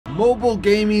Mobile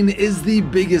gaming is the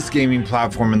biggest gaming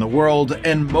platform in the world,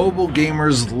 and mobile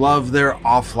gamers love their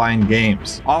offline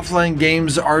games. Offline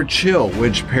games are chill,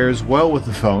 which pairs well with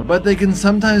the phone, but they can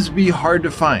sometimes be hard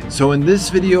to find. So in this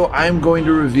video, I'm going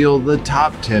to reveal the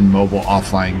top 10 mobile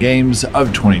offline games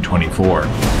of 2024.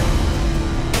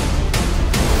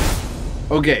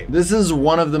 Okay, this is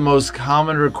one of the most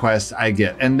common requests I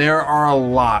get, and there are a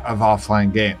lot of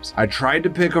offline games. I tried to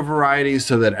pick a variety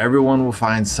so that everyone will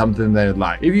find something they'd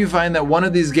like. If you find that one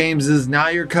of these games is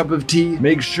not your cup of tea,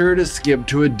 make sure to skip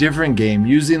to a different game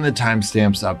using the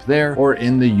timestamps up there or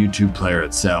in the YouTube player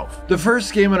itself. The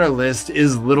first game on our list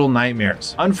is Little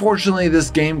Nightmares. Unfortunately, this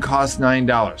game costs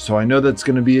 $9, so I know that's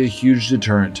going to be a huge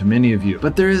deterrent to many of you,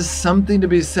 but there is something to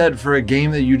be said for a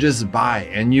game that you just buy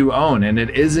and you own, and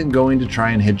it isn't going to try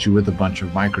and hit you with a bunch of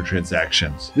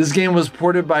microtransactions. This game was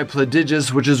ported by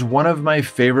Prodigious, which is one of my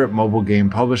favorite mobile game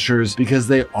publishers because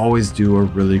they always do a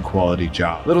really quality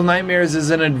job. Little Nightmares is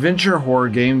an adventure horror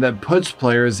game that puts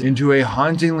players into a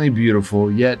hauntingly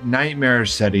beautiful yet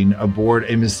nightmarish setting aboard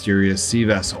a mysterious sea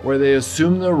vessel, where they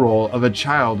assume the role of a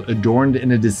child adorned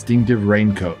in a distinctive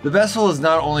raincoat. The vessel is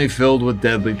not only filled with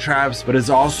deadly traps, but is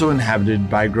also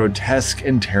inhabited by grotesque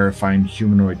and terrifying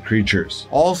humanoid creatures,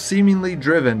 all seemingly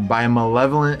driven by a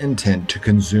malevolent intent to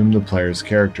consume the player's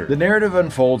character. The narrative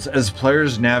unfolds as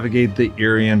players navigate the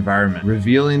eerie environment,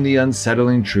 revealing the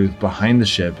unsettling truth behind the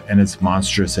ship and its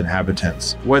monstrous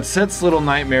inhabitants. What sets Little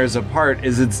Nightmares apart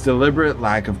is its deliberate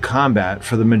lack of combat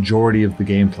for the majority of the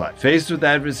gameplay. Faced with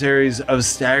adversaries of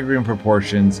staggering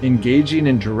proportions, engaging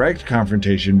in direct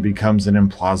confrontation becomes an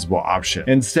implausible option.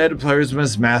 Instead, players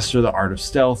must master the art of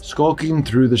stealth, skulking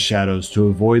through the shadows to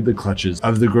avoid the clutches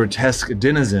of the grotesque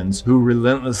denizens who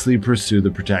relentlessly pursue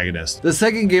the protagonist. The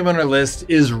second game on our list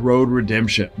is Road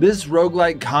Redemption. This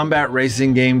roguelike combat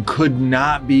racing game could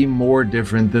not be more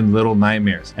different than Little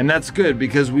Nightmares, and that's good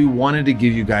because we wanted to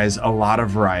give you guys a lot of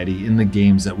variety in the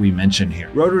games that we mention here.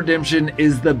 Road Redemption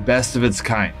is the best of its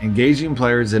kind, engaging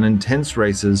players in intense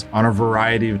races on a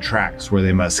variety of tracks where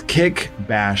they must kick,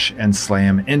 bash, and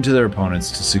slam into their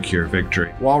opponents to secure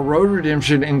victory. While Road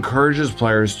Redemption encourages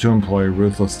players to employ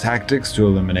ruthless tactics to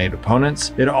eliminate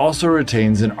opponents, it also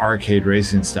retains an arcade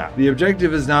racing style. The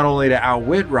objective is not only to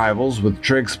outwit rivals with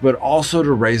tricks, but also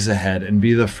to race ahead and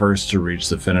be the first to reach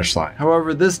the finish line.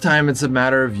 However, this time it's a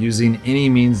matter of using any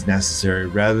means necessary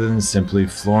rather than simply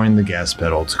flooring the gas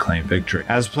pedal to claim victory.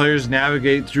 As players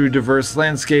navigate through diverse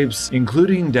landscapes,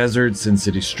 including deserts and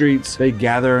city streets, they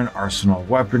gather an arsenal of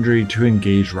weaponry to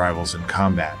engage rivals in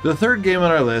combat. The third game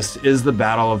on our list is the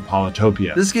Battle of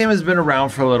Polytopia. This game has been around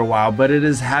for a little while, but it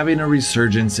is having a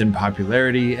resurgence in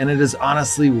popularity, and it is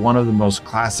honestly one of the most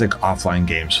classic offline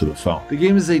games for the phone. The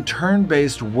game is a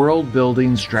turn-based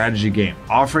world-building strategy game,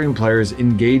 offering players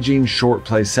engaging short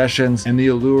play sessions and the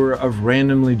allure of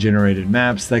randomly generated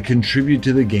maps that contribute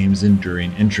to the game's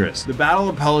enduring interest. The Battle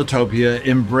of Polytopia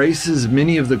embraces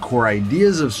many of the core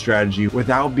ideas of strategy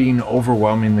without being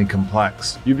overwhelmingly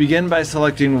complex. You begin by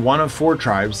selecting one of 4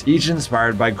 tribes, each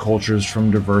inspired by cultures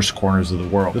from diverse corners of the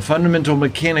world. The fundamental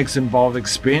mechanics involve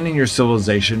expanding your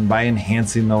civilization by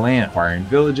enhancing the land, acquiring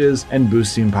villages, and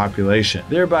boosting population,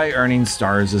 thereby earning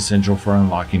stars essential for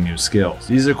unlocking new skills.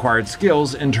 These acquired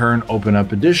skills in turn open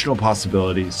up additional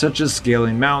possibilities such as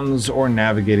scaling mountains or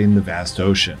navigating the vast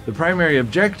ocean. The primary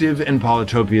objective in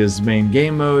Polytopia's main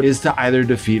game mode is to either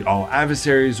defeat all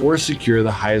adversaries or secure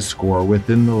the highest score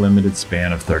within the limited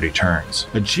span of 30 turns.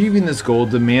 Achieving this goal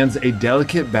demands a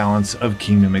delicate balance of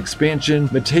kingdom expansion,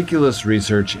 meticulous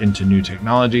research into new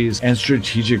technologies, and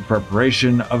strategic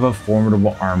preparation of a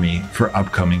formidable army for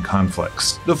upcoming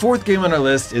conflicts. The fourth game on our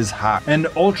list is Haak, an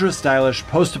ultra-stylish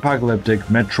post-apocalyptic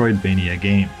Metroidvania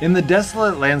game. In the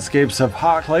desolate landscapes of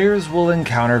Haak, players will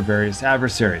encounter various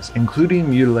adversaries, including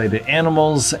mutilated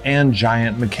animals and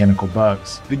giant mechanical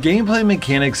bugs. The gameplay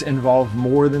mechanics involve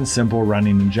more than simple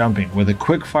running and jumping, with a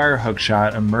quick-fire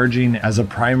hookshot emerging as a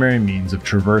primary means of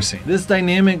traversing. This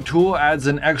dynamic tool adds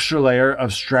an extra layer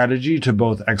of strategy to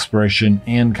both exploration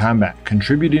and combat,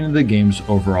 contributing to the game's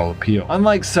overall appeal.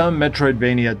 Unlike some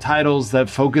Metroidvania titles that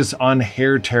focus on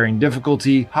hair-tearing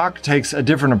difficulty, Haak takes a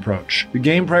different approach. The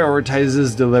game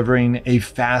prioritizes delivering a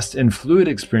fast and fluid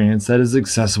experience that is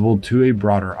accessible to a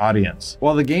broader audience.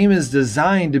 While the game is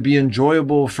designed to be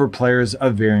enjoyable for players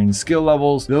of varying skill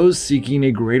levels, those seeking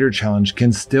a greater challenge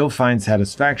can still find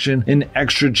satisfaction in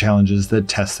extra challenges that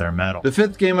test their mettle. The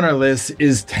fifth game on our list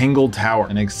is Tangle Tower,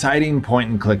 an exciting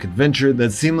point-and-click adventure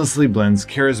that seamlessly blends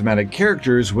charismatic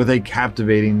characters with a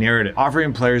captivating narrative,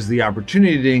 offering players the opportunity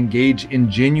opportunity to engage in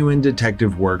genuine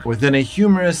detective work within a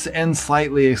humorous and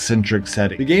slightly eccentric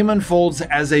setting. The game unfolds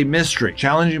as a mystery,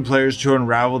 challenging players to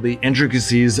unravel the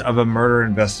intricacies of a murder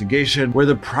investigation where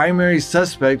the primary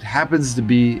suspect happens to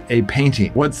be a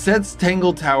painting. What sets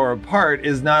Tangle Tower apart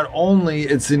is not only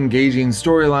its engaging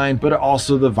storyline, but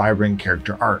also the vibrant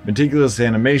character art, meticulous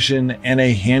animation, and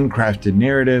a handcrafted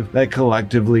narrative that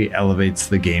collectively elevates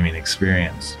the gaming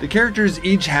experience. The characters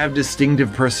each have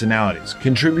distinctive personalities,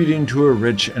 contributing to a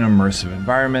rich and immersive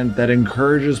environment that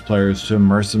encourages players to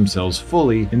immerse themselves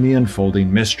fully in the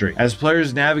unfolding mystery. As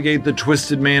players navigate the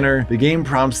twisted manor, the game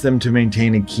prompts them to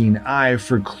maintain a keen eye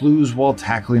for clues while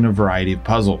tackling a variety of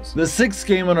puzzles. The sixth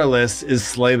game on our list is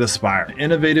Slay the Spire, an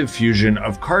innovative fusion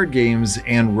of card games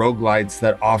and roguelites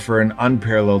that offer an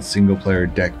unparalleled single-player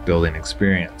deck building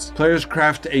experience. Players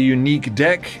craft a unique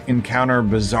deck, encounter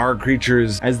bizarre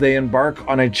creatures as they embark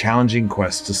on a challenging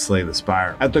quest to slay the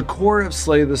Spire. At the core of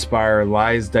Slay the Spire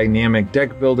lies dynamic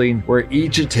deck building, where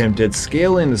each attempt at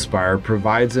scaling the Spire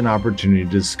provides an opportunity to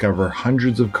discover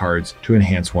hundreds of cards to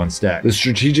enhance one's deck. The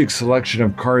strategic selection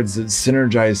of cards that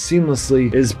synergize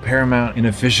seamlessly is paramount in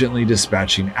efficiently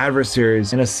dispatching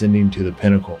adversaries and ascending to the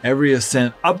pinnacle. Every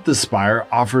ascent up the Spire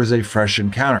offers a fresh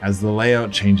encounter as the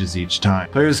layout changes each time.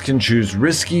 Players can choose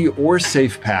risky or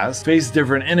safe paths, face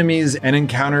different enemies, and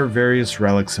encounter various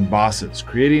relics and bosses,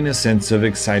 creating a sense of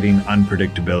exciting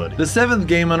unpredictability. The seventh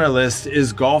game on our list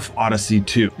is Golf Odyssey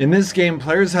 2. In this game,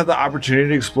 players have the opportunity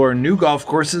to explore new golf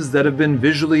courses that have been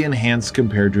visually enhanced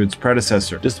compared to its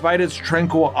predecessor. Despite its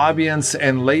tranquil ambience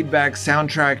and laid-back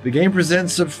soundtrack, the game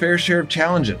presents a fair share of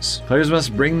challenges. Players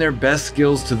must bring their best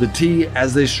skills to the tee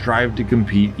as they strive to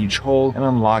compete each hole and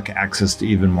unlock access to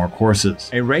even more courses.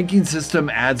 A ranking system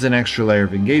adds an extra layer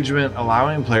of engagement,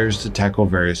 allowing players to tackle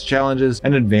various challenges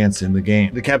and advance in the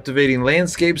game. The captivating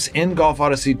landscapes in Golf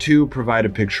Odyssey 2 provide a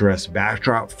picturesque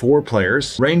backdrop for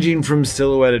players, ranging from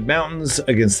silhouetted mountains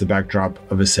against the backdrop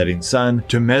of a setting sun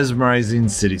to mesmerizing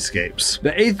cityscapes.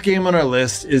 The eighth game on our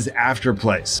list is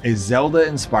Afterplace, a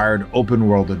Zelda-inspired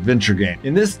open-world adventure game.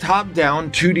 In this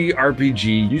top-down 2D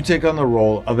RPG, you take on the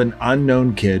role of an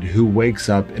unknown kid who wakes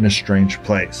up in a strange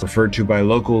place, referred to by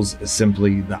locals as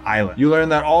simply the island. You learn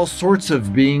that all sorts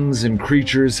of beings and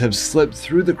creatures have slipped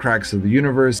through the cracks of the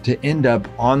universe to end up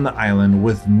on the island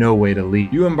with no way to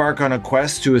leave. You embark on a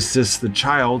quest to assist the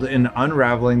child in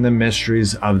unraveling the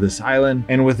mysteries of this island,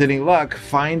 and with any luck,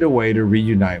 find a way to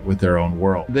reunite with their own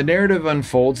world. The narrative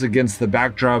unfolds against the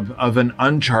backdrop of an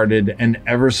uncharted and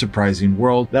ever-surprising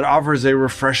world that offers a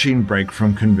refreshing break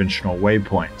from conventional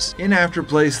waypoints. In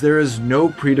Afterplace, there is no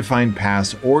predefined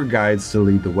paths or guides to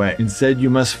lead the way. Instead, you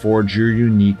must forge your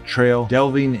unique trail,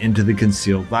 delving into the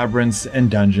concealed labyrinths and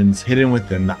dungeons hidden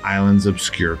within the island's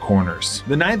obscure corners.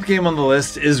 The ninth game on the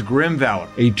list is Grimvalor,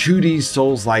 a 2D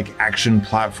Souls-like action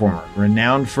platformer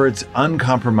renowned for its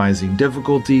uncompromising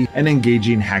difficulty and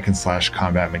engaging hack-and-slash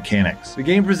combat mechanics. The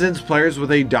game presents players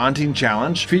with a daunting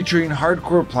challenge, featuring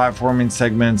hardcore platforming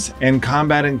segments and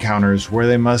combat encounters where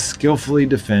they must skillfully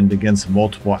defend against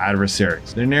multiple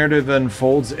adversaries. The narrative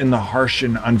unfolds in the harsh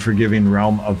and unforgiving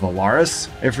realm of Valaris,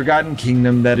 a forgotten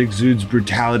kingdom that exudes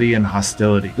brutality and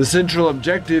hostility. The central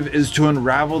objective is to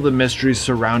unravel the mysteries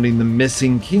surrounding the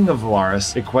missing king of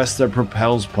Valaris, a quest that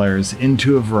propels players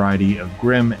into a variety of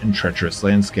grim and treacherous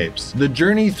landscapes. The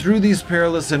journey through these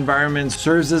perilous environments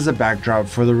serves as a backdrop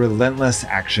for the relentless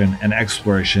action and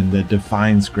exploration that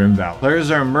defines Grimvalor.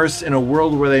 Players are immersed in a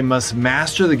world where they must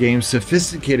master the game's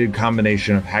sophisticated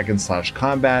combination of hack-and-slash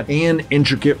combat and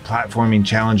intricate platforming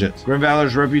challenges.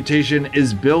 Grimvalor's reputation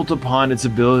is built upon its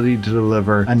ability to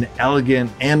deliver an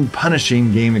elegant and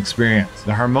punishing game experience.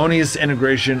 The harmonious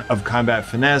integration of combat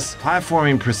finesse,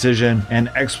 platforming precision, and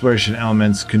exploration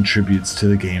elements contributes to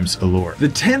the game's allure. The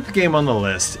 10th game on the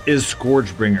list is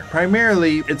ScourgeBringer.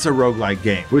 Primarily, it's a roguelike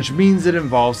game, which means it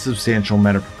involves substantial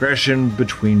meta progression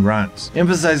between runs,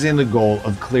 emphasizing the goal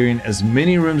of clearing as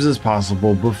many rooms as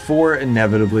possible before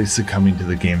inevitably succumbing to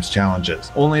the game's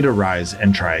challenges, only to rise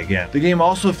and try again. The game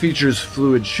also features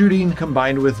fluid shooting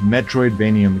combined with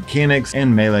Metroidvania mechanics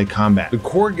and melee combat. The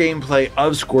core gameplay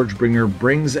of ScourgeBringer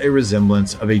brings a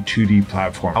resemblance of a 2D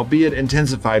platform, albeit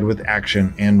intensified with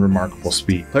action and remarkable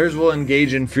speed. Players will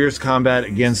engage in fierce combat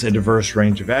against a diverse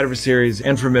range of adversaries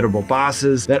and formidable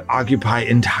bosses that occupy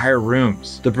entire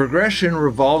rooms. The progression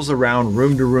revolves around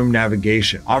room-to-room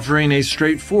navigation, offering a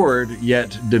straightforward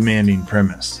yet demanding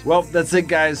premise. Well, that's it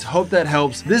guys, hope that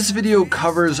helps. This video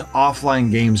covers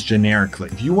offline games generically.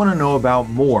 If you want to know about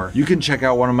more, you can check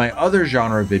out one of my other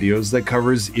genre videos that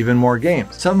covers even more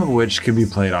games, some of which can be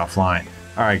played offline.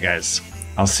 Alright guys,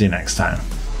 I'll see you next time.